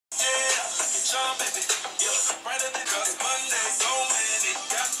Hey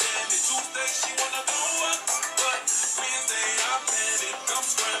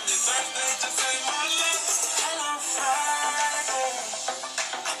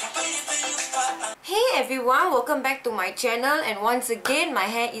everyone, welcome back to my channel, and once again my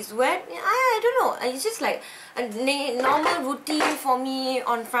hair is wet. I don't know, it's just like a normal routine for me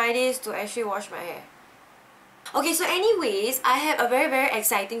on Fridays to actually wash my hair. Okay, so anyways, I have a very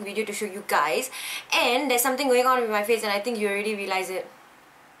exciting video to show you guys, and there's something going on with my face and I think you already realize it.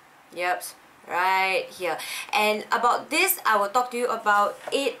 Yep, right here. And about this, I will talk to you about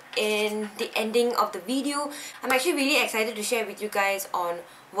it in the ending of the video. I'm actually really excited to share with you guys on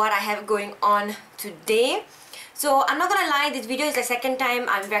what I have going on today. So I'm not gonna lie, this video is the second time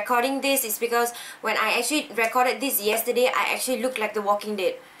I'm recording this. It's because when I actually recorded this yesterday, I actually looked like The Walking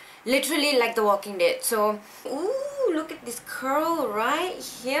Dead. Literally like The Walking Dead. So, ooh, look at this curl right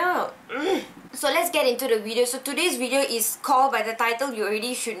here. So let's get into the video. So today's video is called, by the title you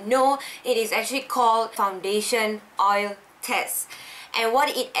already should know, it is actually called Foundation Oil Test. And what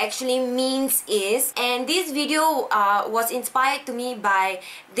it actually means is, and this video was inspired to me by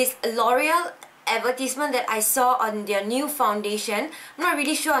this L'Oreal advertisement that I saw on their new foundation. I'm not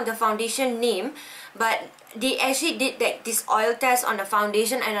really sure on the foundation name, but they actually did this oil test on the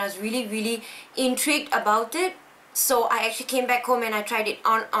foundation and I was really intrigued about it. So I actually came back home and I tried it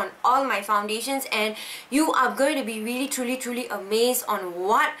on all my foundations, and you are going to be really truly amazed on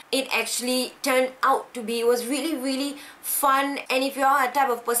what it actually turned out to be. It was really fun, and if you are a type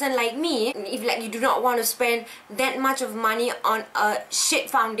of person like me, if like you do not want to spend that much of money on a shit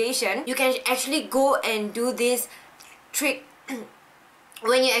foundation, you can actually go and do this trick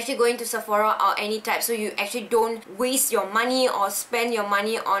when you're actually going to Sephora or any type, so you actually don't waste your money or spend your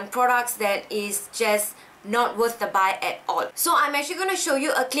money on products that is just not worth the buy at all. So I'm actually going to show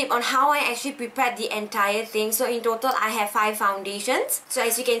you a clip on how I actually prepared the entire thing. So in total I have 5 foundations. So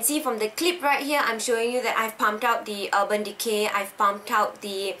as you can see from the clip right here, I'm showing you that I've pumped out the Urban Decay, I've pumped out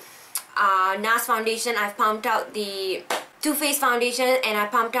the NARS foundation, I've pumped out the Too Faced foundation, and I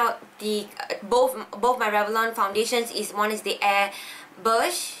pumped out the both my Revlon foundations. One is the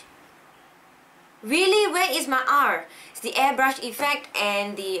Airbrush. Really, where is my R? It's the Airbrush Effect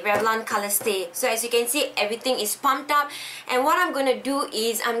and the Revlon Color Stay. So as you can see, everything is pumped up, and what I'm going to do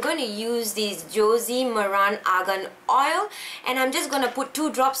is I'm going to use this Josie Maran Argan Oil, and I'm just going to put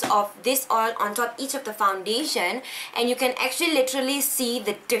 2 drops of this oil on top each of the foundation, and you can actually literally see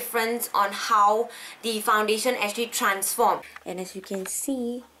the difference on how the foundation actually transforms. And as you can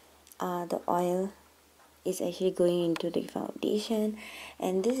see, the oil is actually going into the foundation,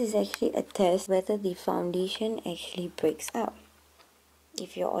 and this is actually a test whether the foundation actually breaks out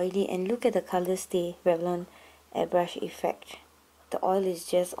if you're oily. And look at the Color Stay Revlon Airbrush Effect. The oil is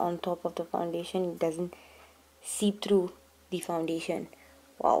just on top of the foundation, it doesn't seep through the foundation.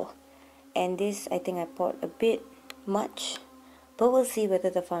 Wow. And this, I think I poured a bit much, but we'll see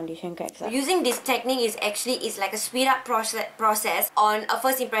whether the foundation cracks up. Using this technique is like a speed up process on a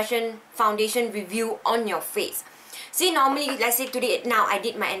first impression foundation review on your face. See, normally, let's say today, now I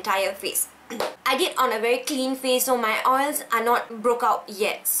did my entire face. I did on a very clean face, so my oils are not broke out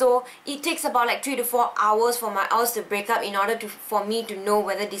yet. So it takes about like 3 to 4 hours for my oils to break up in order for me to know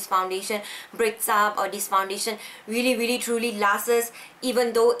whether this foundation breaks up or this foundation really truly lasts,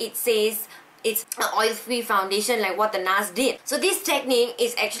 even though it says it's an oil-free foundation like what the NARS did. So this technique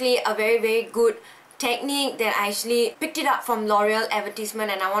is actually a very good technique that I actually picked it up from L'Oreal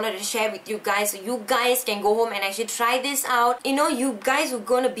advertisement, and I wanted to share with you guys so you guys can go home and actually try this out. You know, you guys are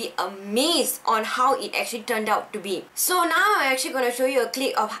going to be amazed on how it actually turned out to be. So now I'm actually going to show you a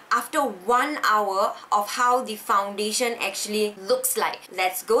clip of after 1 hour of how the foundation actually looks like.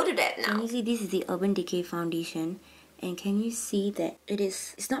 Let's go to that now. Can you see, this is the Urban Decay foundation, and can you see that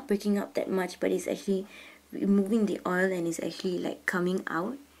it's not breaking up that much, but it's actually removing the oil and it's actually like coming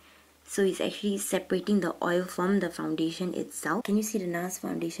out. So it's actually separating the oil from the foundation itself. Can you see the NARS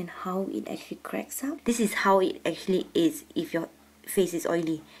foundation, how it actually cracks up? This is how it actually is if your face is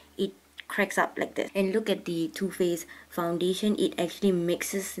oily. It cracks up like this. And look at the Too Faced foundation. It actually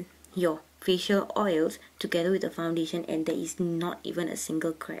mixes your facial oils together with the foundation, and there is not even a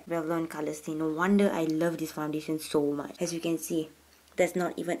single crack. Revlon Color Stay. No wonder I love this foundation so much. As you can see, there's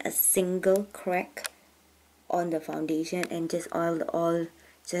not even a single crack on the foundation, and just all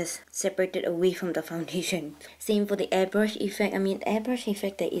just separated away from the foundation. Same for the Airbrush Effect. I mean, Airbrush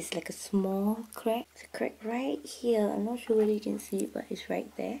Effect, there is like a small crack. It's a crack right here. I'm not sure whether you can see it, but it's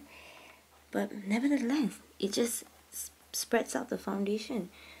right there. But nevertheless, it just spreads out the foundation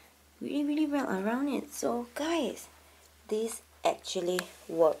really well around it. So guys, this actually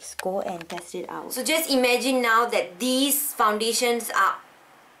works. Go and test it out. So just imagine now that these foundations are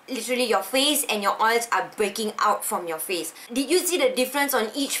literally your face and your oils are breaking out from your face. Did you see the difference on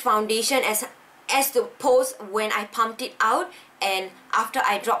each foundation as the pose when I pumped it out and after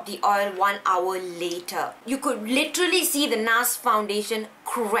I dropped the oil 1 hour later? You could literally see the NARS foundation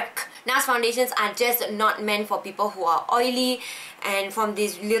crack. NARS foundations are just not meant for people who are oily, and from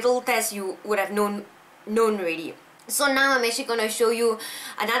this little test you would have known already. So now I'm actually going to show you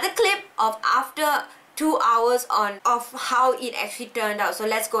another clip of after 2 hours of how it actually turned out. So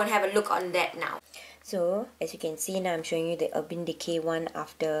let's go and have a look on that now. So as you can see, now I'm showing you the Urban Decay one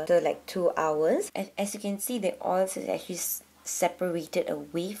after like 2 hours. As you can see, the oils is actually separated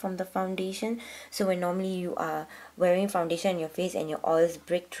away from the foundation. So when normally you are wearing foundation on your face and your oils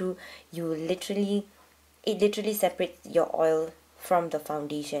break through, it literally separates your oil from the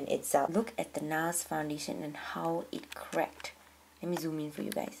foundation itself. Look at the NARS foundation and how it cracked. Let me zoom in for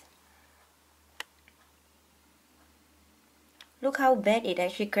you guys. Look how bad it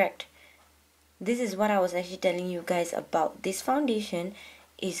actually cracked. This is what I was actually telling you guys about. This foundation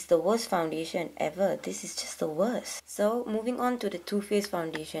is the worst foundation ever. This is just the worst. So moving on to the Too Faced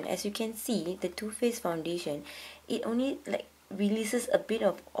foundation. As you can see, the Too Faced foundation, it only like releases a bit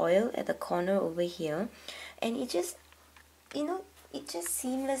of oil at the corner over here, and it just, you know, it just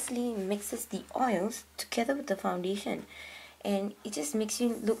seamlessly mixes the oils together with the foundation, and it just makes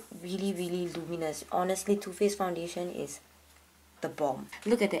you look really, really luminous. Honestly, Too Faced foundation is the bomb.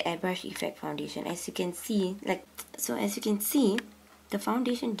 Look at the airbrush effect foundation. As you can see, the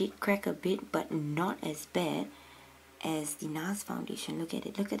foundation did crack a bit, but not as bad as the NARS foundation. Look at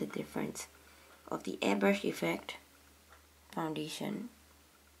it. Look at the difference of the airbrush effect foundation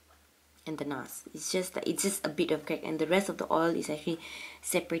and the NARS. It's just a bit of crack, and the rest of the oil is actually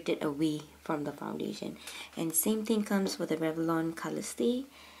separated away from the foundation. And same thing comes for the Revlon Color Stay.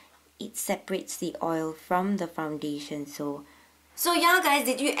 It separates the oil from the foundation. So yeah guys,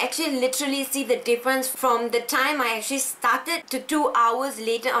 did you actually literally see the difference from the time I actually started to 2 hours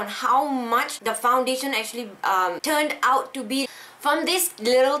later on how much the foundation actually turned out to be? From this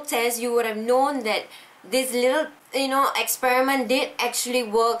little test, you would have known that this little, you know, experiment did actually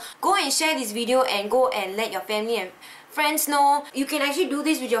work. Go and share this video and go and let your family and friends know. You can actually do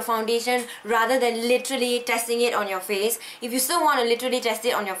this with your foundation rather than literally testing it on your face. If you still want to literally test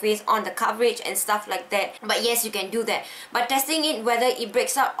it on your face on the coverage and stuff like that, but yes, you can do that. But testing it whether it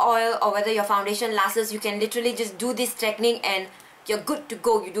breaks out oil or whether your foundation lasts, you can literally just do this technique and you're good to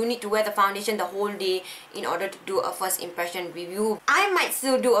go. You don't need to wear the foundation the whole day in order to do a first impression review. I might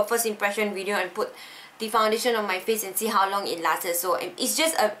still do a first impression video and put the foundation on my face and see how long it lasts. So it's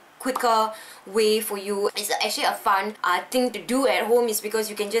just a quicker way for you. It's actually a fun thing to do at home, is because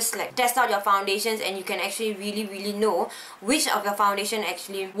you can just like test out your foundations and you can actually really know which of your foundation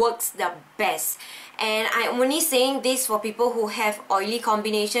actually works the best. And I'm only saying this for people who have oily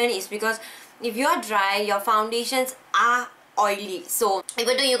combination, is because if you're dry, your foundations are oily. So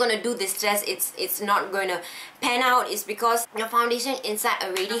even though you're gonna do this test, it's not going to pan out. It's because your foundation inside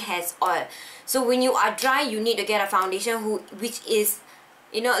already has oil. So when you are dry, you need to get a foundation which is,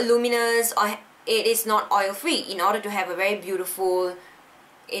 you know, luminous, or it is not oil free, in order to have a very beautiful,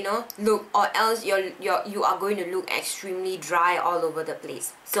 you know, look, or else you are going to look extremely dry all over the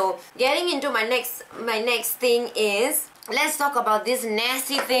place. So getting into my next thing is, let's talk about this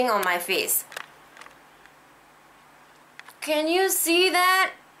nasty thing on my face. Can you see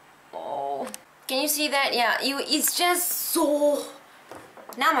that? Oh, can you see that? Yeah, it's just so...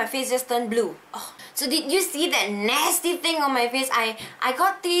 Now my face just turned blue. Oh. So did you see that nasty thing on my face? I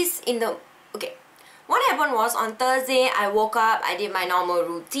got this in the... Okay. What happened was, on Thursday, I woke up, I did my normal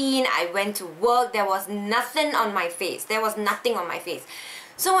routine, I went to work, there was nothing on my face. There was nothing on my face.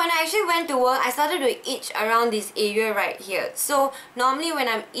 So when I actually went to work, I started to itch around this area right here. So normally when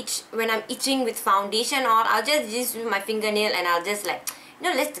I'm itching with foundation on, I'll just use my fingernail and I'll just like,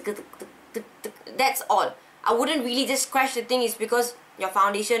 you know, that's all. I wouldn't really just scratch the thing. Is because your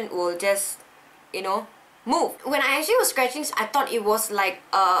foundation will just, you know, move. When I actually was scratching, I thought it was like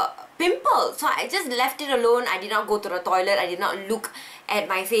a pimple. So I just left it alone. I did not go to the toilet. I did not look at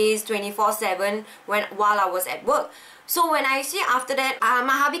my face 24/7 while I was at work. So when I actually, after that,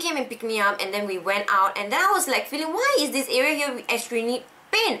 my hubby came and picked me up, and then we went out, and then I was like feeling, why is this area here extremely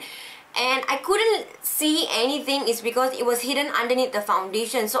pain? And I couldn't see anything. Is because it was hidden underneath the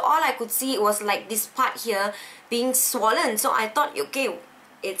foundation. So all I could see was like this part here being swollen. So I thought, okay,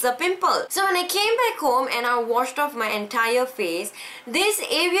 it's a pimple. So when I came back home and I washed off my entire face, this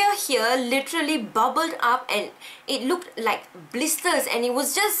area here literally bubbled up and it looked like blisters and it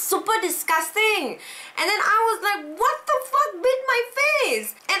was just super disgusting. And then I was like, what the fuck bit my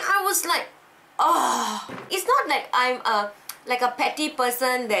face? And I was like, oh, it's not like I'm like a petty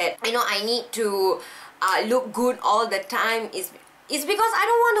person that, you know, I need to look good all the time. It's because I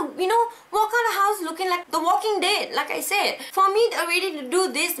don't want to, you know, walk out of the house looking like the Walking Dead. Like I said, for me already to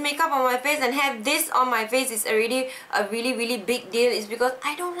do this makeup on my face and have this on my face is already a really big deal. It's because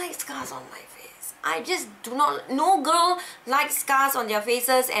I don't like scars on my face. I just do not. No girl likes scars on their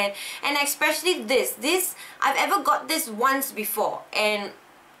faces, and especially this. I've ever got this once before, and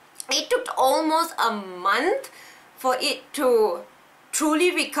it took almost a month for it to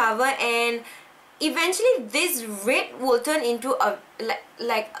truly recover, and eventually this red will turn into a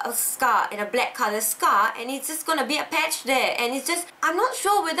like a scar, and a black color scar, and it's just gonna be a patch there. And it's just, I'm not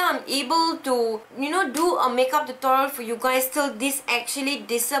sure whether I'm able to, you know, do a makeup tutorial for you guys till this actually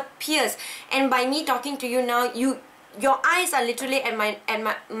disappears. And by me talking to you now, your eyes are literally at my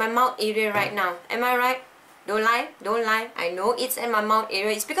mouth area right now. Am I right? Don't lie, don't lie. I know it's in my mouth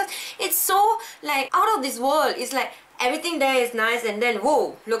area. It's because it's so like out of this world. It's like everything there is nice, and then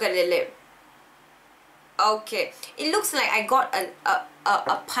whoa, look at the lip. Okay, it looks like I got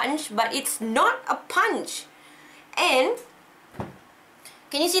a punch, but it's not a punch. And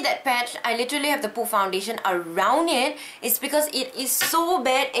can you see that patch? I literally have to put foundation around it. It's because it is so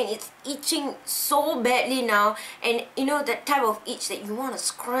bad and it's itching so badly now. And you know, that type of itch that you want to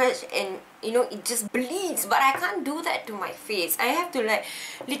scratch and, you know, it just bleeds. But I can't do that to my face. I have to like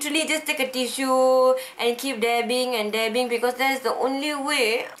literally just take a tissue and keep dabbing and dabbing, because that is the only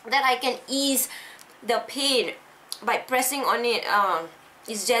way that I can ease the pain by pressing on it.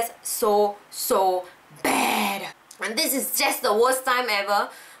 It's just so bad. And this is just the worst time ever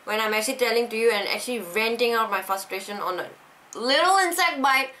when I'm actually telling to you and actually venting out my frustration on a little insect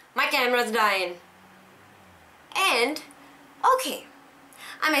bite. My camera's dying. And okay,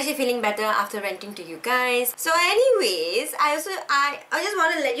 I'm actually feeling better after ranting to you guys. So anyways, I just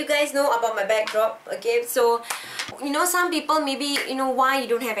want to let you guys know about my backdrop. Okay, so you know, some people maybe, you know, why you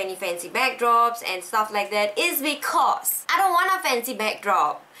don't have any fancy backdrops and stuff like that is because I don't want a fancy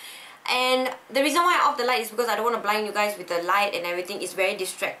backdrop. And the reason why I off the light is because I don't want to blind you guys with the light and everything. It's very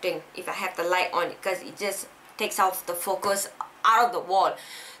distracting if I have the light on, because it just takes off the focus out of the wall.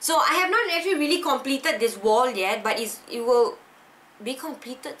 So I have not actually really completed this wall yet, but it will be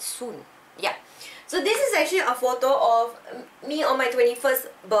completed soon. Yeah. So this is actually a photo of me on my 21st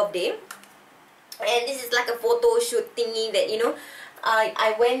birthday. And this is like a photo shoot thingy that, you know,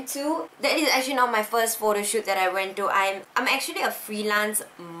 I went to. That is actually not my first photo shoot that I went to. I'm actually a freelance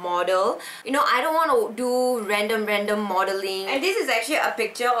model. You know, I don't want to do random modeling. And this is actually a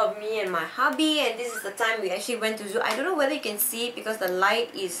picture of me and my hubby, and this is the time we actually went to zoo. I don't know whether you can see it because the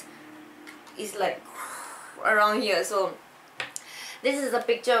light is like around here. So this is a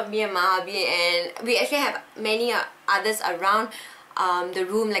picture of me and my hubby, and we actually have many others around the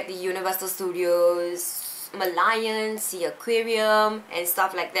room, like the Universal Studios, Malayan, Sea Aquarium and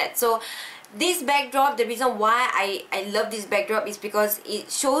stuff like that. So this backdrop, the reason why I love this backdrop is because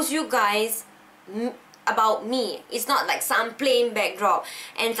it shows you guys about me. It's not like some plain backdrop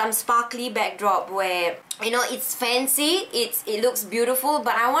and some sparkly backdrop where, you know, it's fancy, it looks beautiful,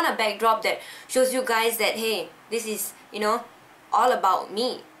 but I want a backdrop that shows you guys that, hey, this is, you know, all about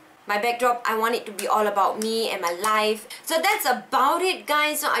me. My backdrop, I want it to be all about me and my life. So that's about it,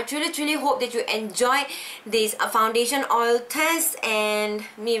 guys. So I truly hope that you enjoyed this foundation oil test and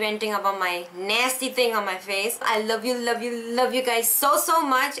me ranting about my nasty thing on my face. I love you guys so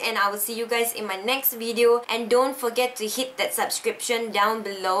much, and I will see you guys in my next video. And don't forget to hit that subscription down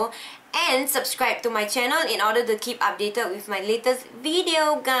below and subscribe to my channel in order to keep updated with my latest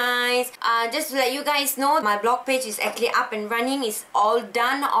video, guys. Just to let you guys know, my blog page is actually up and running. It's all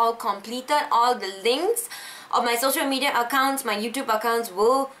done, all completed. All the links of my social media accounts, my YouTube accounts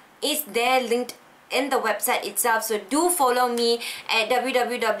is there linked in the website itself. So do follow me at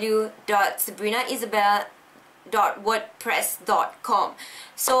www.sabrinaisabelle.wordpress.com.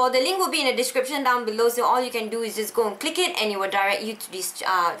 So the link will be in the description down below, so all you can do is just go and click it and it will direct you to this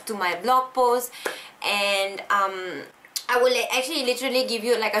to my blog post. And I will actually literally give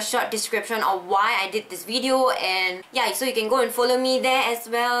you like a short description of why I did this video. And yeah, so you can go and follow me there as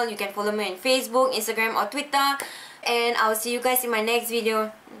well. You can follow me on Facebook, Instagram or Twitter, and I'll see you guys in my next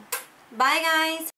video. Bye, guys.